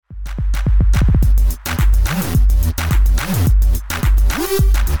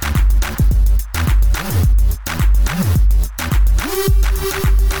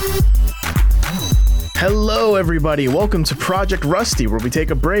everybody. Welcome to Project Rusty, where we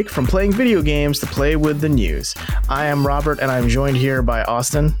take a break from playing video games to play with the news. I am Robert, and I'm joined here by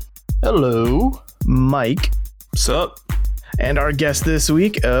Austin. Hello. Mike. What's up? And our guest this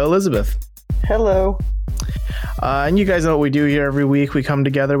week, Elizabeth. Hello. And you guys know what we do here every week. We come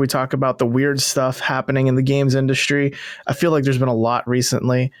together, we talk about the weird stuff happening in the games industry. I feel like there's been a lot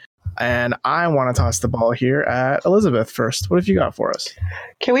recently, and I want to toss the ball here at Elizabeth first. What have you got for us?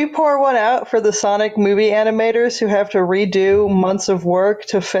 Can we pour one out for the Sonic movie animators who have to redo months of work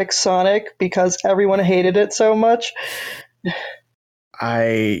to fix Sonic because everyone hated it so much?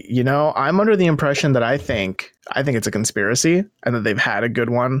 I'm under the impression that I think it's a conspiracy and that they've had a good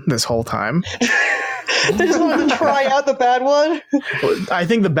one this whole time. They just wanted to try out the bad one. I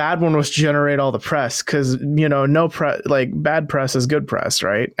think the bad one was to generate all the press because, bad press is good press,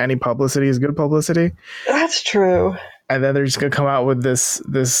 right? Any publicity is good publicity. That's true. And then they're just going to come out with this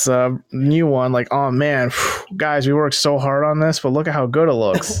new one like, oh, man, guys, we worked so hard on this, but look at how good it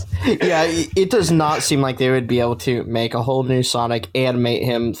looks. Yeah, it does not seem like they would be able to make a whole new Sonic, animate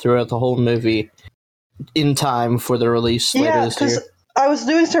him throughout the whole movie in time for the release later this year. I was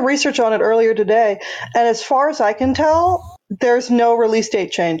doing some research on it earlier today, and as far as I can tell, there's no release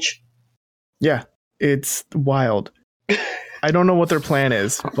date change. Yeah, it's wild. I don't know what their plan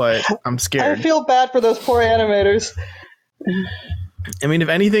is, but I'm scared. I feel bad for those poor animators. I mean, if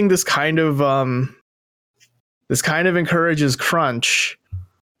anything, this kind of encourages crunch,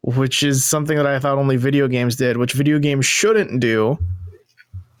 which is something that I thought only video games did, which video games shouldn't do.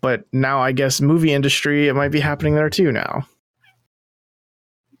 But now I guess movie industry, it might be happening there too now.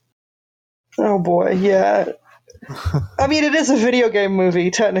 Oh boy, yeah. I mean, it is a video game movie,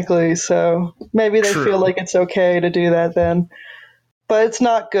 technically, so maybe they feel like it's okay to do that then. But it's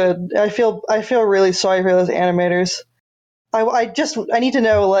not good. I feel really sorry for those animators. I need to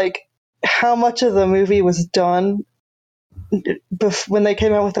know, like, how much of the movie was done when they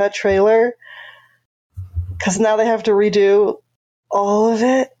came out with that trailer. Because now they have to redo all of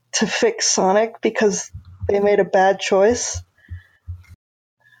it to fix Sonic because they made a bad choice.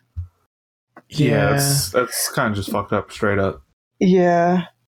 Yeah, that's kind of just fucked up, straight up. Yeah.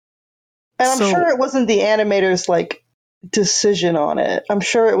 And I'm sure it wasn't the animators' like decision on it. I'm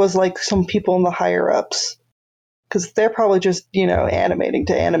sure it was like some people in the higher ups, because they're probably just animating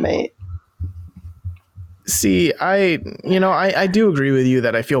to animate. See, I do agree with you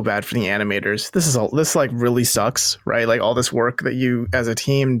that I feel bad for the animators. This like really sucks, right? Like all this work that you as a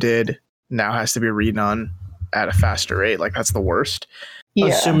team did now has to be redone at a faster rate. Like that's the worst. Yeah.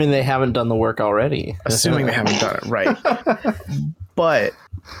 Assuming they haven't done the work already. Assuming they haven't done it, right. But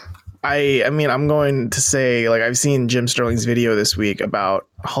I'm going to say, like, I've seen Jim Sterling's video this week about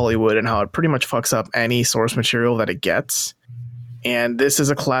Hollywood and how it pretty much fucks up any source material that it gets. And this is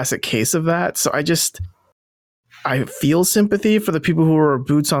a classic case of that. So I feel sympathy for the people who are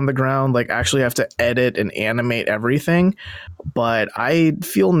boots on the ground, like actually have to edit and animate everything. But I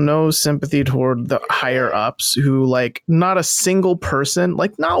feel no sympathy toward the higher ups who, like, not a single person,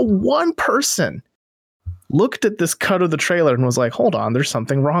 like not one person looked at this cut of the trailer and was like, hold on, there's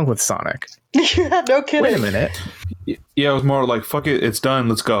something wrong with Sonic. Yeah, no kidding. Wait a minute. Yeah, it was more like, fuck it, it's done,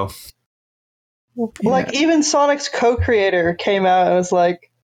 let's go. Like, even Sonic's co-creator came out and was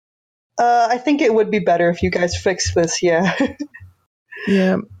like, I think it would be better if you guys fix this, yeah.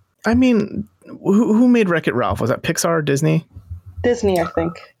 Yeah, I mean, who made Wreck-It Ralph? Was that Pixar or Disney? Disney, I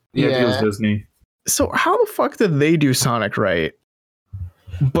think. Yeah, it was Disney. So how the fuck did they do Sonic right?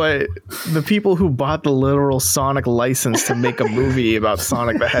 But the people who bought the literal Sonic license to make a movie about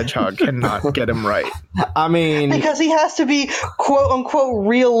Sonic the Hedgehog cannot get him right. I mean... Because he has to be quote-unquote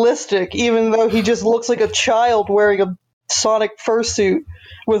realistic, even though he just looks like a child wearing a Sonic fursuit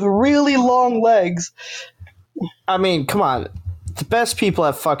with really long legs. I mean, come on. The best people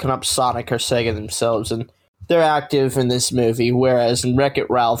at fucking up Sonic are Sega themselves, and they're active in this movie, whereas in Wreck-It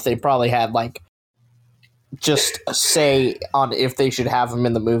Ralph, they probably had, like, just a say on if they should have him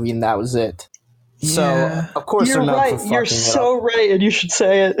in the movie, and that was it. Yeah. So, of course You're they're not right. for fucking You're so right, and you should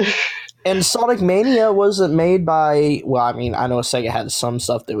say it. And Sonic Mania wasn't made by... Well, I mean, I know Sega had some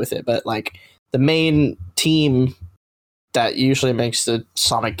stuff to do with it, but, like, the main team that usually makes the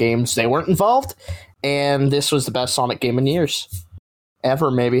Sonic games, they weren't involved, and this was the best Sonic game in years. Ever,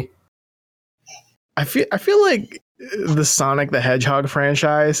 maybe. I feel like the Sonic the Hedgehog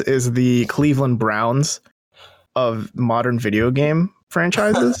franchise is the Cleveland Browns of modern video game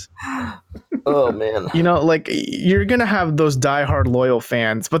franchises. Oh, man. You know, like, you're going to have those diehard loyal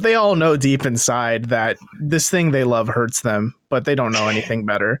fans, but they all know deep inside that this thing they love hurts them, but they don't know anything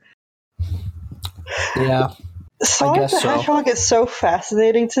better. Yeah. Sonic the Hedgehog is so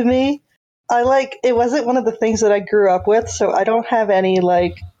fascinating to me. it wasn't one of the things that I grew up with, so I don't have any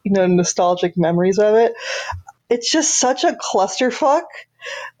nostalgic memories of it. It's just such a clusterfuck,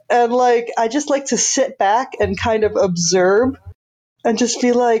 and I just like to sit back and kind of observe and just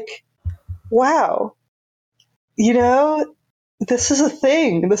be like, wow, this is a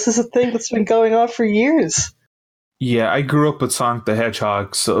thing. This is a thing that's been going on for years. Yeah, I grew up with Sonic the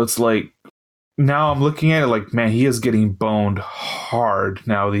Hedgehog, so it's like, now I'm looking at it like, man, he is getting boned hard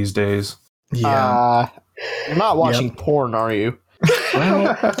now these days. Yeah. You're not watching porn, are you?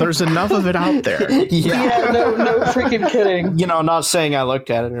 Well, there's enough of it out there. Yeah, no freaking kidding. Not saying I looked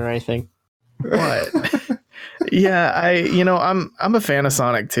at it or anything. But yeah, I'm a fan of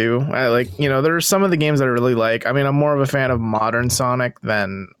Sonic too. I there's some of the games that I really like. I mean, I'm more of a fan of modern Sonic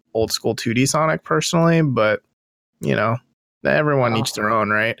than old school 2D Sonic personally, but everyone each their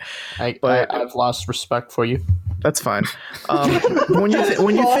own, right? I've lost respect for you. That's fine. When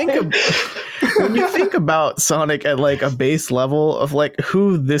you think about Sonic at a base level of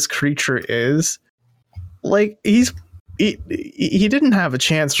who this creature is, he didn't have a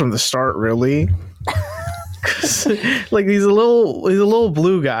chance from the start, really. He's a little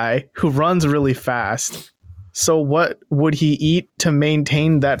blue guy who runs really fast. So what would he eat to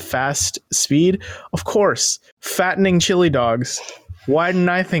maintain that fast speed? Of course, fattening chili dogs. Why didn't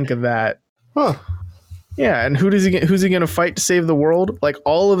I think of that? Huh. Yeah, and who's he going to fight to save the world?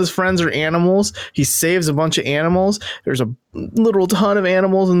 All of his friends are animals. He saves a bunch of animals. There's a little ton of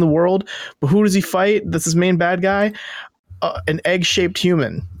animals in the world. But who does he fight? That's his main bad guy? An egg-shaped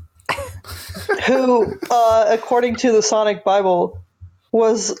human. Who, according to the Sonic Bible,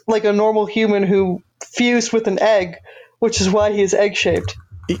 was a normal human who fused with an egg, which is why he is egg-shaped.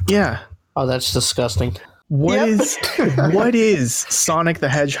 Yeah. Oh, that's disgusting. What is Sonic the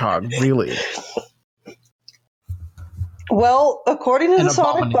Hedgehog, really? Well, according to the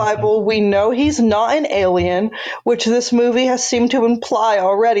Sonic Bible, we know he's not an alien, which this movie has seemed to imply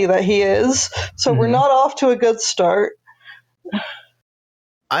already that he is. So we're not off to a good start.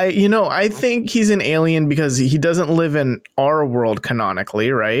 I think he's an alien because he doesn't live in our world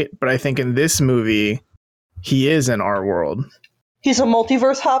canonically, right? But I think in this movie, he is in our world. He's a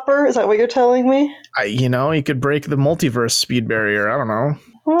multiverse hopper? Is that what you're telling me? He could break the multiverse speed barrier. I don't know.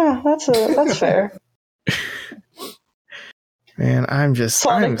 Well, that's fair. Man,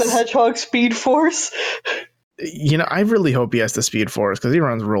 Sonic the Hedgehog Speed Force. I really hope he has the Speed Force because he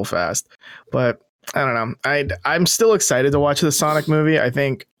runs real fast. But I don't know. I'm still excited to watch the Sonic movie. I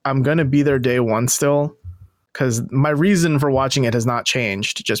think I'm gonna be there day one still because my reason for watching it has not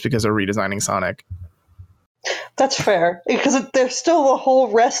changed just because they're redesigning Sonic. That's fair because there's still the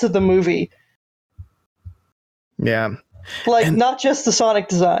whole rest of the movie. Yeah, not just the Sonic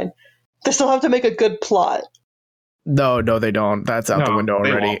design. They still have to make a good plot. No, they don't. That's out the window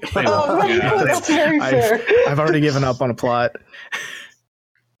already. That's very fair. I've already given up on a plot.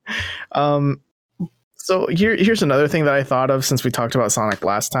 So here's another thing that I thought of since we talked about Sonic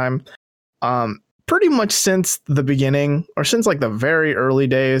last time. Pretty much since the beginning, or since the very early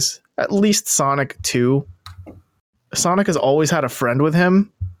days, at least Sonic 2, Sonic has always had a friend with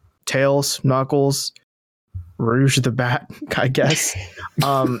him. Tails, Knuckles, Rouge the Bat, I guess.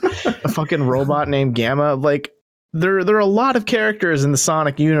 A fucking robot named Gamma. There are a lot of characters in the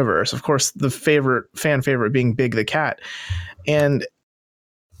Sonic universe. Of course, the fan favorite being Big the Cat. And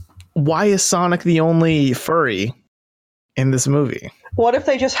why is Sonic the only furry in this movie? What if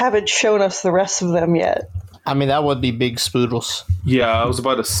they just haven't shown us the rest of them yet? I mean, that would be big spoodles. Yeah, I was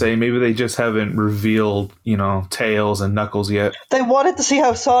about to say, maybe they just haven't revealed, Tails and Knuckles yet. They wanted to see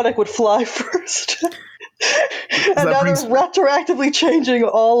how Sonic would fly first. And now they're retroactively changing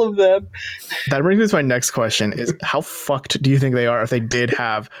all of them. That brings me to my next question is how fucked do you think they are if they did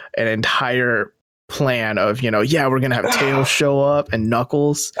have an entire plan of, we're going to have Tails show up and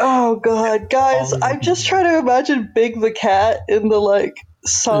Knuckles? Oh, God. Guys, I'm just trying to imagine Big the Cat in the,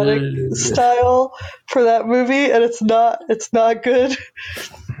 Sonic style for that movie, and it's not good.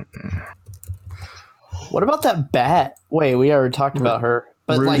 What about that bat? Wait, we already talked about her.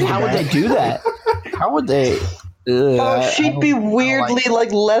 But, how would they do that? How would they? She'd be weirdly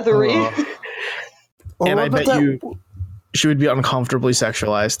leathery. And I bet she would be uncomfortably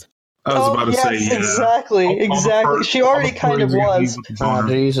sexualized. I was about to say, yeah. Exactly. She already kind of was. Oh,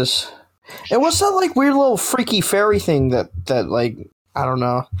 Jesus. And what's that weird little freaky fairy thing that I don't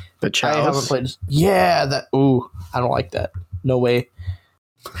know. The Chows? I haven't played. Yeah, that. Ooh, I don't like that. No way.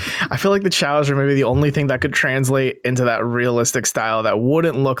 I feel like the Chows are maybe the only thing that could translate into that realistic style that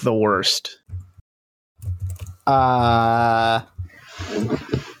wouldn't look the worst. I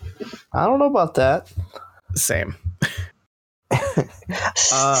don't know about that. Same.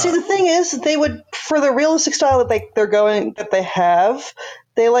 See, the thing is, they would, for the realistic style that they have,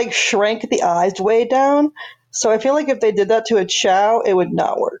 they like shrank the eyes way down. So I feel like if they did that to a Chow, it would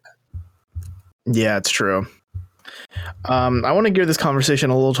not work. Yeah, it's true. I want to gear this conversation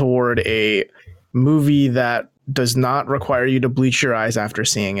a little toward a movie that does not require you to bleach your eyes after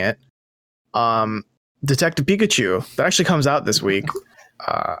seeing it. Detective Pikachu, that actually comes out this week.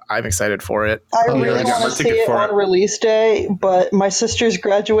 I'm excited for it. I really want to see it on release day, but my sister's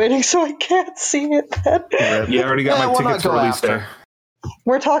graduating, so I can't see it then. Yeah, I already got my tickets for release day.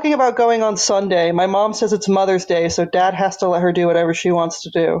 We're talking about going on Sunday. My mom says it's Mother's Day, so Dad has to let her do whatever she wants to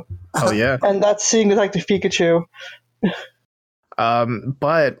do. Oh, yeah. And that's seeing Detective Pikachu.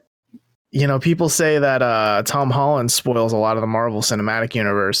 But, you know, people say that Tom Holland spoils a lot of the Marvel Cinematic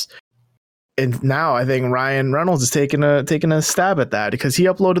Universe. And now I think Ryan Reynolds is taking a stab at that because he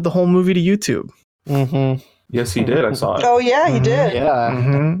uploaded the whole movie to YouTube. Mm-hmm. Yes, he did. I saw it. Oh, yeah, he did. Yeah.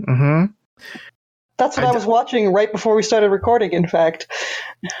 Mm-hmm, mm-hmm. That's what I was watching right before we started recording, in fact.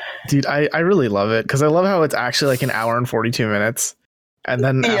 Dude, I really love it because I love how it's actually like an hour and 42 minutes. And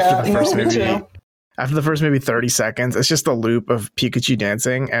then after the first maybe 30 seconds, it's just a loop of Pikachu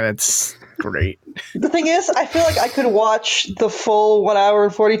dancing and it's great. The thing is, I feel like I could watch the full 1 hour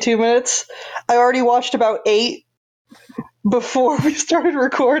and 42 minutes. I already watched about 8 before we started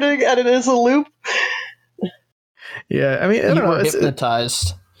recording, and it is a loop. Yeah, I mean, I don't know.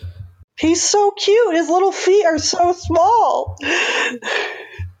 Hypnotized. He's so cute. His little feet are so small.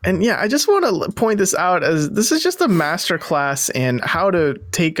 And yeah, I just want to point this out as this is just a masterclass in how to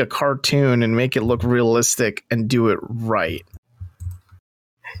take a cartoon and make it look realistic and do it right.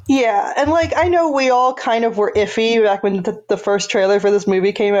 Yeah, and like I know we all kind of were iffy back when the first trailer for this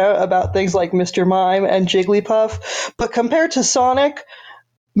movie came out about things like Mr. Mime and Jigglypuff, but compared to Sonic,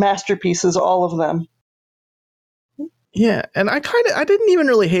 masterpieces, all of them. Yeah, and I didn't even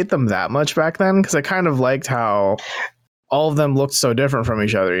really hate them that much back then because I kind of liked how all of them looked so different from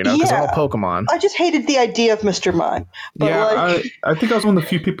each other, you know, because they're all Pokemon. I just hated the idea of Mr. Mime. But yeah, I think I was one of the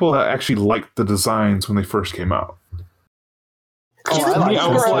few people that actually liked the designs when they first came out. Yeah,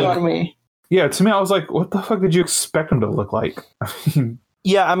 to me, I was like, what the fuck did you expect them to look like?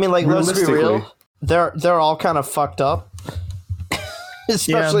 Yeah, I mean, like, let's be real. They're all kind of fucked up.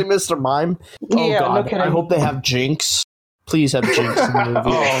 Especially Mr. Mime. Oh, yeah, God. No, I hope they have Jinx. Please have Jinx in the movie.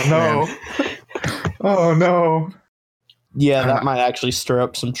 Oh, no. Oh, no. Yeah, that might actually stir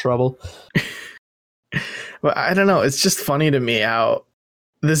up some trouble. But I don't know. It's just funny to me how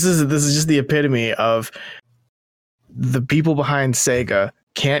this is just the epitome of the people behind Sega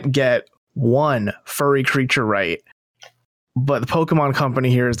can't get one furry creature right. But the Pokemon company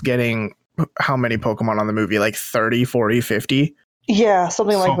here is getting how many Pokemon on the movie? Like 30, 40, 50? Yeah,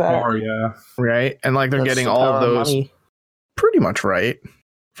 something like that. Far, yeah. Right? And like they're getting all of those pretty much right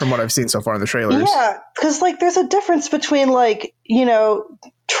from what I've seen so far in the trailers. Yeah, because like there's a difference between like, you know,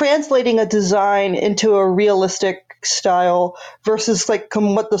 translating a design into a realistic style versus like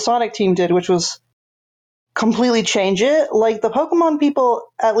what the Sonic team did, which was completely change it. Like the Pokemon people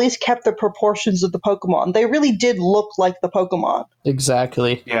at least kept the proportions of the Pokemon. They really did look like the Pokemon.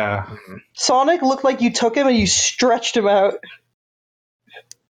 Exactly. Yeah. Sonic looked like you took him and you stretched him out.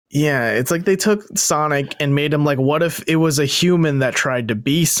 Yeah, it's like they took Sonic and made him like, what if it was a human that tried to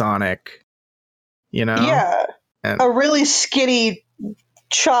be Sonic? You know? Yeah. A really skinny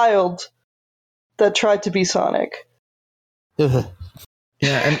child that tried to be Sonic. Yeah,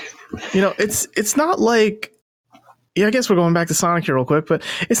 and you know, it's not like, yeah, I guess we're going back to Sonic here real quick, but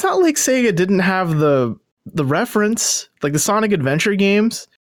it's not like Sega didn't have the reference, like the Sonic Adventure games.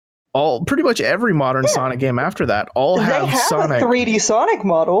 Pretty much every modern Sonic game after that have Sonic. A 3D Sonic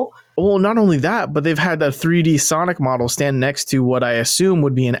model. Well, not only that, but they've had a 3D Sonic model stand next to what I assume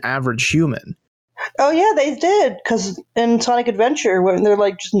would be an average human. Oh yeah, they did, because in Sonic Adventure, when they're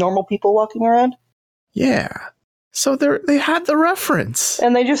like just normal people walking around. Yeah, so they had the reference,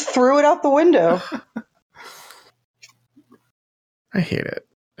 and they just threw it out the window. I hate it.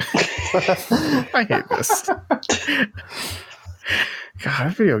 I hate this.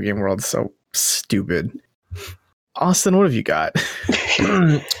 God, video game world is so stupid. Austin, what have you got?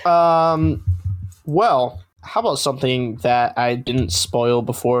 Well, how about something that I didn't spoil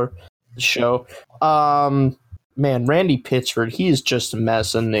before the show? Man, Randy Pitchford, he is just a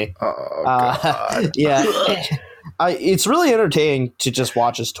mess, isn't he? Oh, God. Yeah. It's really entertaining to just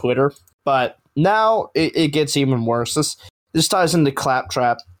watch his Twitter, but now it gets even worse. This ties into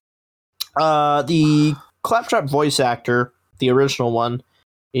Claptrap. The Claptrap voice actor, the original one,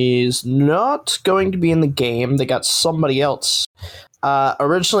 is not going to be in the game. They got somebody else.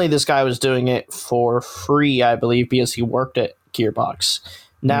 Originally, this guy was doing it for free, I believe, because he worked at Gearbox.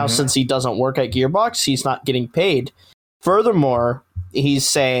 Now, since he doesn't work at Gearbox, he's not getting paid. Furthermore, he's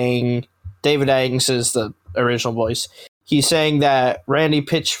saying, David Eggings is the original voice, he's saying that Randy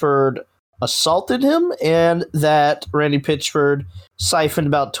Pitchford assaulted him and that Randy Pitchford siphoned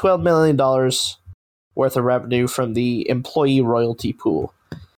about $12 million worth of revenue from the employee royalty pool.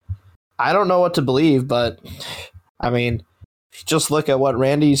 I don't know what to believe, but I mean, just look at what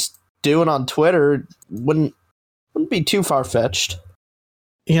Randy's doing on Twitter, wouldn't be too far-fetched.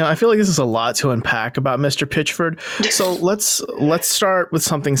 I feel like this is a lot to unpack about Mr. Pitchford. So let's start with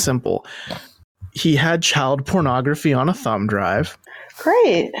something simple. He had child pornography on a thumb drive.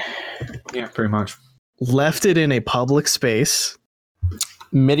 Great. Yeah, pretty much. Left it in a public space.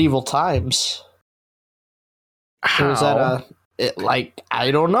 Medieval times. How? Was that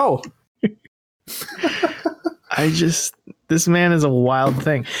I don't know. This man is a wild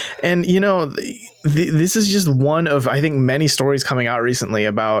thing. And, this is just one of, I think, many stories coming out recently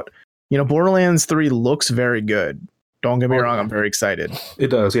about, Borderlands 3 looks very good. Don't get me wrong. I'm very excited. It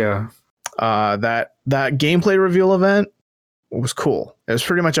does, yeah. That gameplay reveal event was cool. It was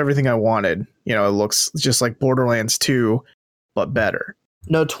pretty much everything I wanted. It looks just like Borderlands 2, but better.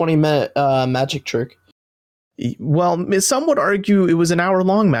 No 20-minute magic trick. Well, some would argue it was an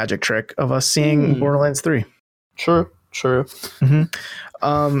hour-long magic trick of us seeing Borderlands 3. True.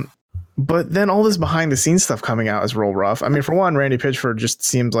 Mm-hmm. But then all this behind-the-scenes stuff coming out is real rough. I mean, for one, Randy Pitchford just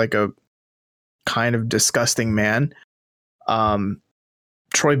seems like a kind of disgusting man.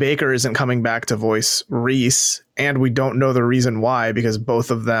 Troy Baker isn't coming back to voice Reese, and we don't know the reason why, because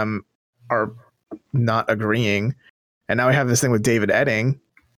both of them are not agreeing. And now we have this thing with David Edding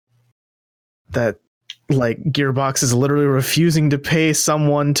that, like, Gearbox is literally refusing to pay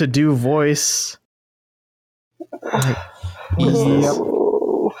someone to do voice. Like,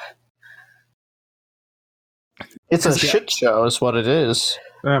 it's a shit show is what it is.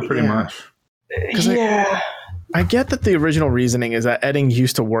 Pretty much. Yeah. I get that the original reasoning is that Edding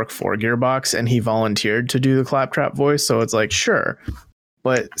used to work for Gearbox and he volunteered to do the Claptrap voice, so it's like, sure.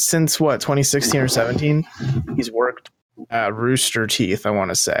 But since 2016 or 17, he's worked at Rooster Teeth, I want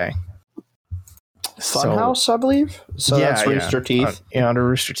to say. Funhouse, I believe. So that's Rooster Teeth. Under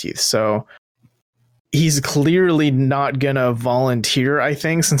Rooster Teeth. So he's clearly not gonna volunteer, I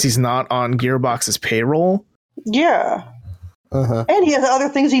think, since he's not on Gearbox's payroll. Yeah. Uh-huh. And he has other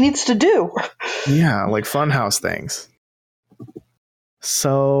things he needs to do. Yeah, like Funhouse things.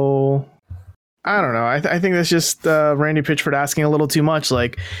 So I don't know. I think that's just Randy Pitchford asking a little too much.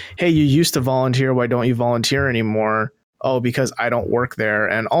 Like, hey, you used to volunteer. Why don't you volunteer anymore? Oh, because I don't work there.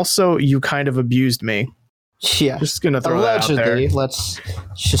 And also, you kind of abused me. Yeah. Just going to throw that out there. Allegedly, let's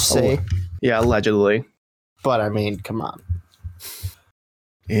just say. Yeah, allegedly. But, I mean, come on.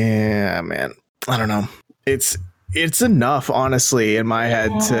 Yeah, man. I don't know. It's enough, honestly, in my head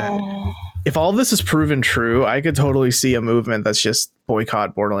to... If all this is proven true, I could totally see a movement that's just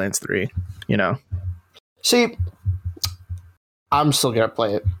boycott Borderlands 3, See, I'm still going to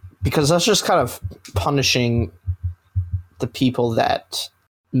play it. Because that's just kind of punishing the people that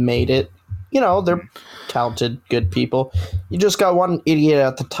made it. They're talented, good people. You just got one idiot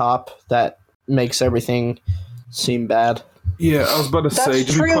at the top that makes everything seem bad. Yeah, I was about to say...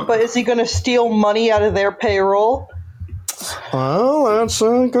 That's true, but is he going to steal money out of their payroll? Well, that's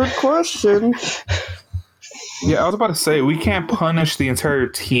a good question. Yeah, I was about to say, we can't punish the entire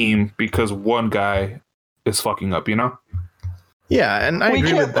team because one guy is fucking up, Yeah, and I agree with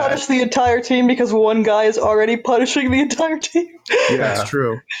that. We can't punish the entire team because one guy is already punishing the entire team. Yeah, that's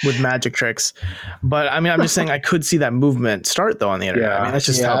true, with magic tricks. But, I mean, I'm just saying I could see that movement start, though, on the internet. Yeah. I mean, that's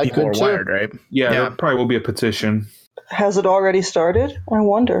just how people are wired, right? Yeah, there probably will be a petition. Has it already started? I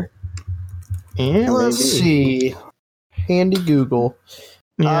wonder. Yeah, let's see. Handy Google.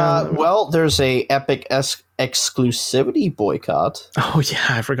 Yeah. Well, there's a Epic exclusivity boycott. Oh yeah,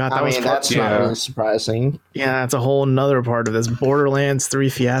 I forgot that was. That's not really surprising. Yeah, that's a whole nother part of this Borderlands 3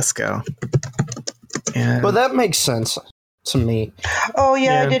 fiasco. But that makes sense to me. Oh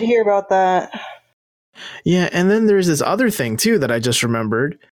yeah, I did hear about that. Yeah, and then there's this other thing too that I just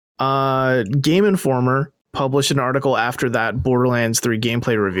remembered. Game Informer published an article after that Borderlands 3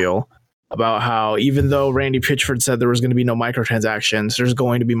 gameplay reveal about how even though Randy Pitchford said there was going to be no microtransactions, there's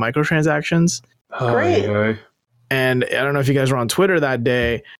going to be microtransactions. Great. And I don't know if you guys were on Twitter that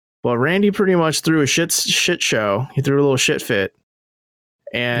day, but Randy pretty much threw a shit show. He threw a little shit fit.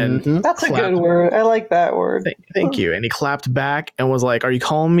 And that's a good word. I like that word. Thank you. And he clapped back and was like, "Are you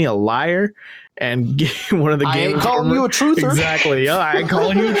calling me a liar?" And one of the I ain't calling you a truther. Exactly. Yeah, I ain't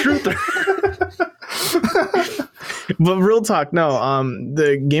calling you a truther. But real talk, no.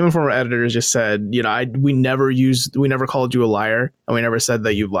 The Game Informer editors just said, we never called you a liar, and we never said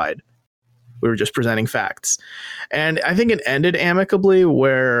that you lied. We were just presenting facts. And I think it ended amicably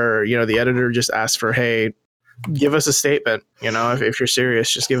where, the editor just asked for, hey, give us a statement. If you're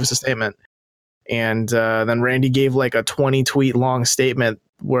serious, just give us a statement. And then Randy gave like a 20 tweet long statement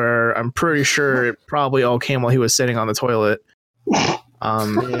where I'm pretty sure it probably all came while he was sitting on the toilet.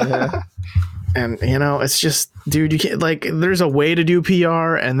 Yeah. And, it's just, dude, you can't, like, there's a way to do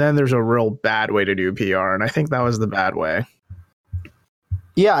PR and then there's a real bad way to do PR. And I think that was the bad way.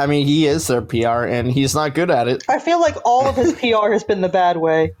 Yeah, I mean, he is their PR, and he's not good at it. I feel like all of his PR has been the bad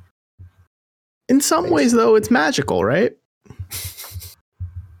way. In some ways, though, it's magical, right?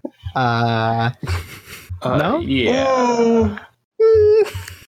 No? Yeah.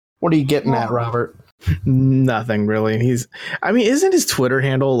 What are you getting at, Robert? Nothing, really. Isn't his Twitter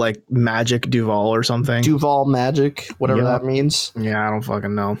handle, like, Magic Duval or something? Duval Magic, whatever that means. Yeah, I don't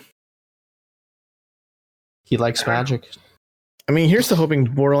fucking know. He likes magic. Here's to hoping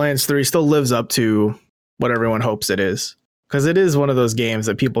Borderlands 3 still lives up to what everyone hopes it is. Because it is one of those games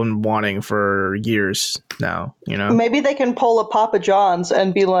that people have been wanting for years now, Maybe they can pull a Papa John's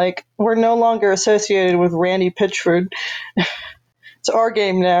and be like, we're no longer associated with Randy Pitchford. It's our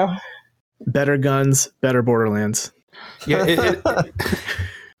game now. Better guns, better Borderlands. Yeah,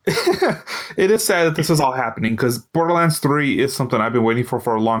 it is sad that this is all happening because Borderlands 3 is something I've been waiting for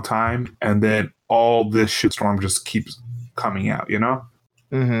a long time. And then all this shitstorm just keeps coming out,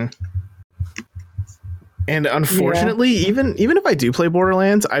 Mm-hmm. And unfortunately, even if I do play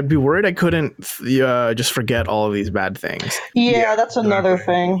Borderlands, I'd be worried I couldn't just forget all of these bad things. Yeah, that's another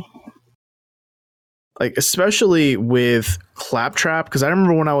thing. Like, especially with Claptrap, because I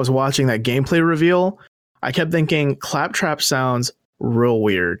remember when I was watching that gameplay reveal, I kept thinking Claptrap sounds real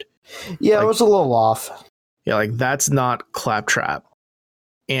weird. Yeah, it was a little off. Yeah, like, that's not Claptrap.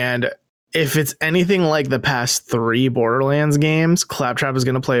 And if it's anything like the past 3 Borderlands games, Claptrap is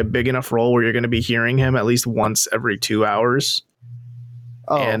going to play a big enough role where you're going to be hearing him at least once every 2 hours.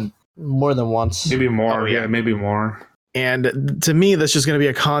 Oh, and more than once. Maybe more. Yeah, maybe more. And to me, that's just going to be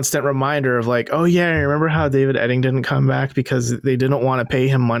a constant reminder of like, oh yeah, remember how David Edding didn't come back because they didn't want to pay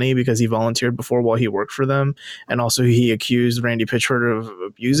him money because he volunteered before while he worked for them. And also he accused Randy Pitchford of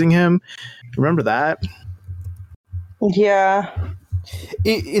abusing him. Remember that? Yeah.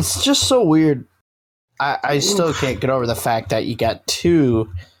 It's just so weird. I still can't get over the fact that you got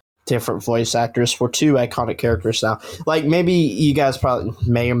 2 different voice actors for 2 iconic characters now. Like, maybe you guys probably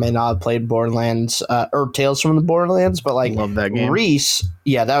may or may not have played Borderlands or Tales from the Borderlands, but like, love that game. Reese,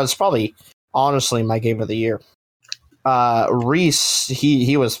 yeah, that was probably honestly my game of the year. Reese,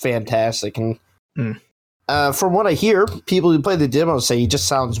 he was fantastic, and from what I hear, people who play the demo say he just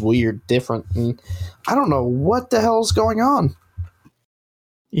sounds weird, different, and I don't know what the hell's going on.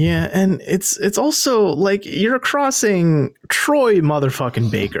 Yeah, and it's also like you're crossing Troy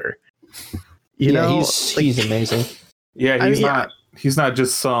motherfucking Baker. You know, he's amazing. Yeah, he's not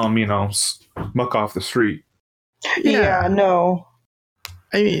just some, muck off the street. Yeah, no.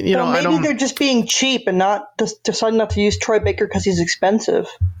 I mean, maybe they're just being cheap and not just deciding not to use Troy Baker because he's expensive.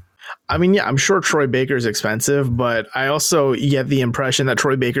 I mean, yeah, I'm sure Troy Baker is expensive, but I also get the impression that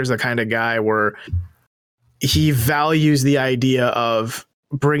Troy Baker's the kind of guy where he values the idea of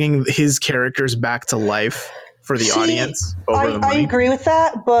bringing his characters back to life for the audience over the money. I agree with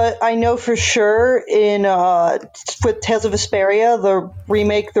that, but I know for sure with Tales of Vesperia, the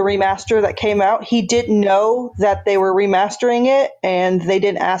remaster that came out, he didn't know that they were remastering it, and they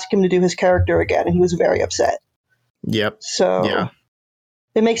didn't ask him to do his character again, and he was very upset. Yep. So yeah.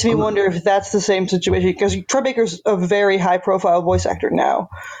 It makes me wonder if that's the same situation, because Troy Baker's a very high-profile voice actor now,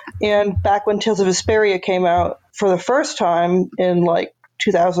 and back when Tales of Vesperia came out for the first time in like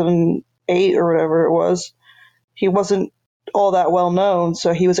 2008 or whatever it was, he wasn't all that well known,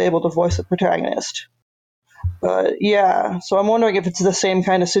 so he was able to voice the protagonist. But yeah, so I'm wondering if it's the same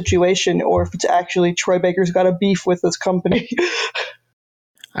kind of situation or if it's actually Troy Baker's got a beef with this company.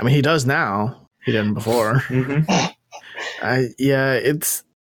 I mean, he does now. He didn't before. Mm-hmm. I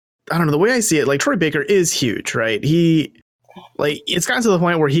don't know, the way I see it, like, Troy Baker is huge, right? It's gotten to the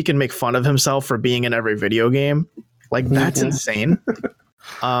point where he can make fun of himself for being in every video game. Like, that's insane.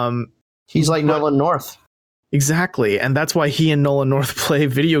 He's like Nolan North. Exactly. And that's why he and Nolan North play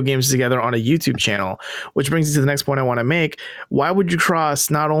video games together on a YouTube channel, which brings me to the next point I want to make. Why would you cross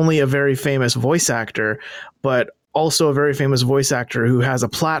not only a very famous voice actor, but also a very famous voice actor who has a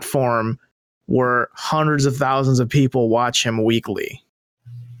platform where hundreds of thousands of people watch him weekly?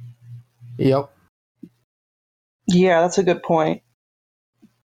 Yep. Yeah, that's a good point.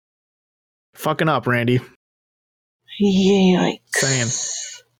 Fucking up, Randy. Yikes. Same.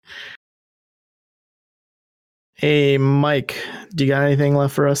 Hey, Mike, do you got anything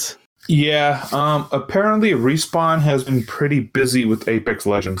left for us? Yeah. Apparently, Respawn has been pretty busy with Apex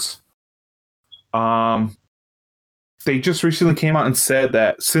Legends. They just recently came out and said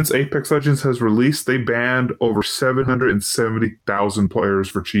that since Apex Legends has released, they banned over 770,000 players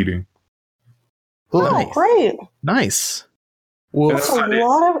for cheating. Oh, Nice. great. Nice. Well, That's a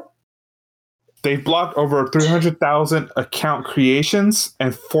lot of... They've blocked over 300,000 account creations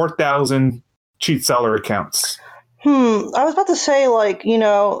and 4,000 cheat seller accounts. I was about to say, like,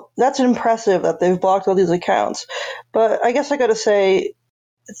 that's impressive that they've blocked all these accounts. But I guess I gotta say,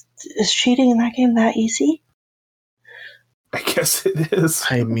 is cheating in that game that easy? I guess it is.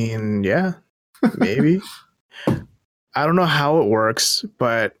 I mean, yeah, maybe. I don't know how it works,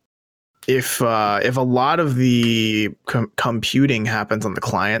 but if a lot of the computing happens on the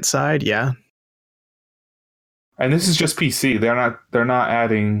client side, yeah. And this is just PC. They're not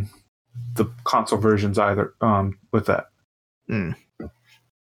adding the console versions either. With that.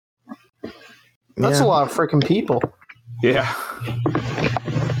 That's a lot of freaking people. Yeah.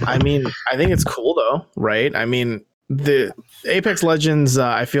 I mean, I think it's cool though, right? I mean, the Apex Legends,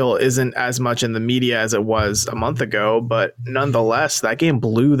 I feel, isn't as much in the media as it was a month ago, but nonetheless, that game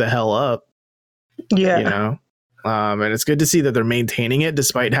blew the hell up. Yeah. And it's good to see that they're maintaining it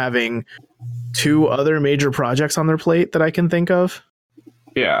despite having 2 other major projects on their plate that I can think of.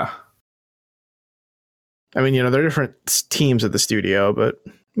 Yeah. I mean, they're different teams at the studio, but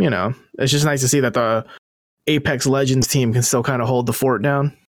it's just nice to see that the Apex Legends team can still kind of hold the fort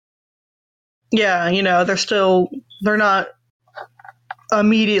down. Yeah, they're not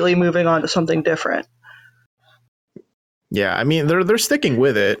immediately moving on to something different. Yeah, I mean, they're sticking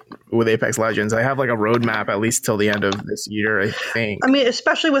with it with Apex Legends. I have like a roadmap at least till the end of this year, I think. I mean,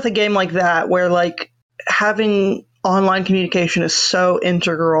 especially with a game like that where like having online communication is so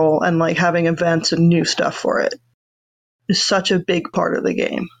integral, and like having events and new stuff for it is such a big part of the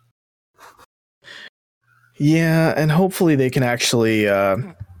game. Yeah, and hopefully they can actually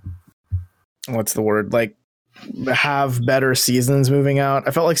what's the word? Like have better seasons moving out.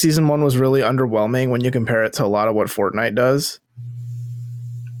 I felt like season 1 was really underwhelming when you compare it to a lot of what Fortnite does.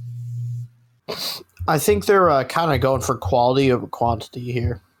 I think they're kind of going for quality over quantity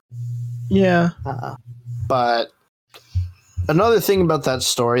here. Yeah. But another thing about that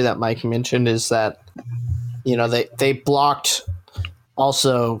story that Mike mentioned is that, they blocked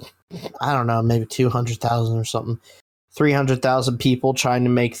also, I don't know, maybe 200,000 or something, 300,000 people trying to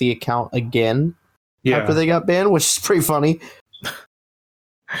make the account again after they got banned, which is pretty funny.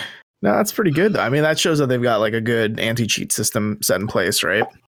 No, that's pretty good. I mean, that shows that they've got like a good anti-cheat system set in place, right?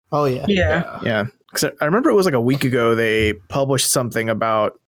 Oh, yeah. Yeah. Because I remember it was like a week ago they published something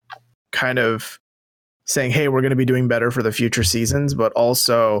about kind of saying, hey, we're going to be doing better for the future seasons, but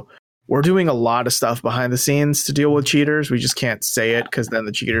also we're doing a lot of stuff behind the scenes to deal with cheaters. We just can't say it because then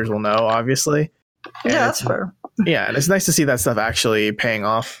the cheaters will know, obviously. And Yeah, that's fair. Yeah, and it's nice to see that stuff actually paying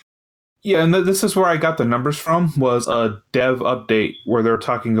off. Yeah, and this is where I got the numbers from, was a dev update where they're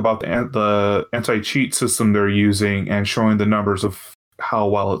talking about the anti-cheat system they're using and showing the numbers of how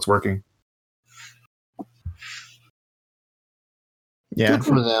well it's working. Yeah. Good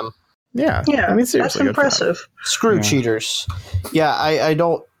for them. Yeah. Yeah, I mean, seriously, that's good for them. impressive. Screw Yeah. cheaters. Yeah, I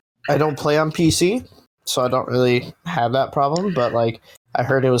don't play on PC, so I don't really have that problem, but like I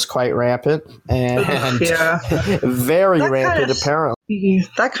heard it was quite rampant and Yeah. very That rampant kinda- apparently.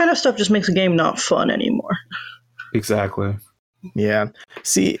 That kind of stuff just makes a game not fun anymore. Exactly. Yeah.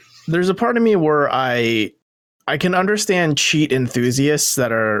 See, there's a part of me where I can understand cheat enthusiasts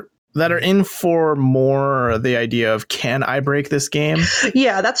that are in for more the idea of, can I break this game?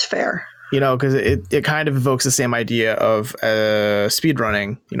 Yeah, that's fair. Because it kind of evokes the same idea of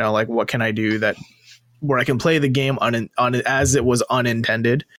speedrunning. Like, what can I do where I can play the game on as it was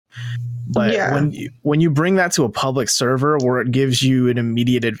unintended. But Yeah. when you bring that to a public server where it gives you an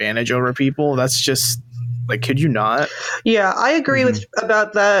immediate advantage over people, that's just like, could you not? Yeah, I agree with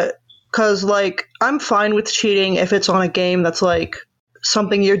about that, because like I'm fine with cheating if it's on a game that's like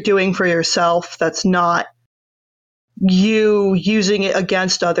something you're doing for yourself, that's not you using it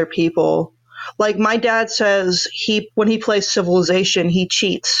against other people. Like my dad says when he plays Civilization, he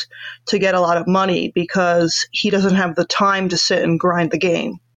cheats to get a lot of money because he doesn't have the time to sit and grind the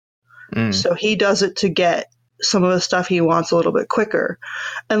game. So he does it to get some of the stuff he wants a little bit quicker.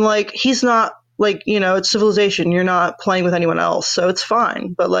 And like, he's not like, it's Civilization. You're not playing with anyone else, so it's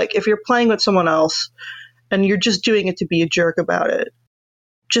fine. But like, if you're playing with someone else and you're just doing it to be a jerk about it,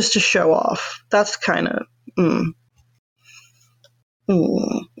 just to show off, that's kind of,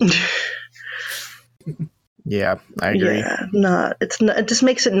 Yeah, I agree. Yeah, it just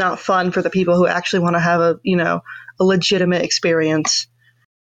makes it not fun for the people who actually want to have a legitimate experience.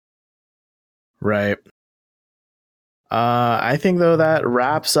 Right. I think though that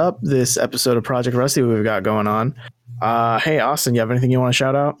wraps up this episode of Project Rusty we've got going on. Hey Austin, you have anything you want to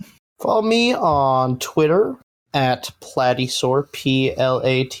shout out? Follow me on Twitter at Platysaur,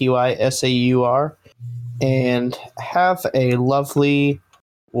 Platysaur, and have a lovely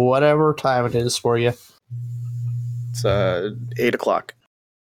whatever time it is for you. It's 8 o'clock.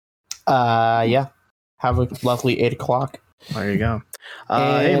 Yeah. Have a lovely 8 o'clock. There you go.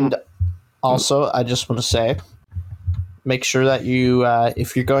 And also, I just want to say, make sure that you,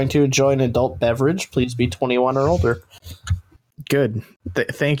 if you're going to enjoy an adult beverage, please be 21 or older. Good.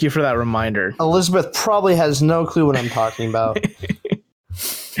 Thank you for that reminder. Elizabeth probably has no clue what I'm talking about.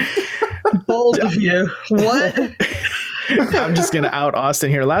 Bold of you. What? I'm just going to out Austin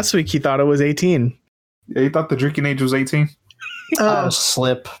here. Last week, he thought it was 18. Yeah, you thought the drinking age was 18?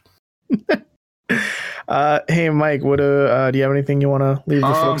 Slip. Hey, Mike, what do you have anything you want to leave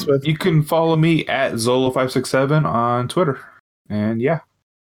the folks with? You can follow me at Zolo567 on Twitter. And yeah.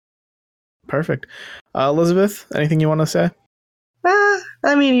 Perfect. Elizabeth, anything you want to say?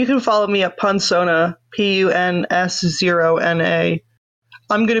 I mean, you can follow me at Punsona, PUNS0NA.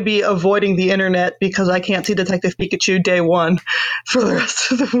 I'm going to be avoiding the internet because I can't see Detective Pikachu day one for the rest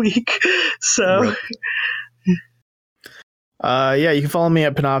of the week. So, yeah, you can follow me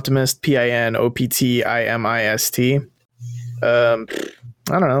at Panoptimist, PINOPTIMIST. I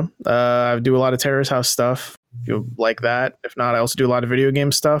don't know. I do a lot of Terrace House stuff. If you like that. If not, I also do a lot of video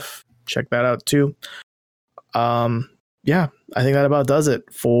game stuff. Check that out too. Yeah, I think that about does it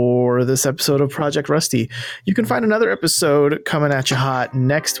for this episode of Project Rusty. You can find another episode coming at you hot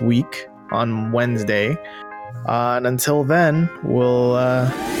next week on Wednesday. And until then, we'll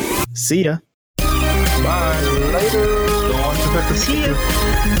see ya. Bye. Later. Don't watch Detective see you.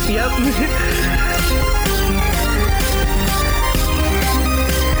 Yep.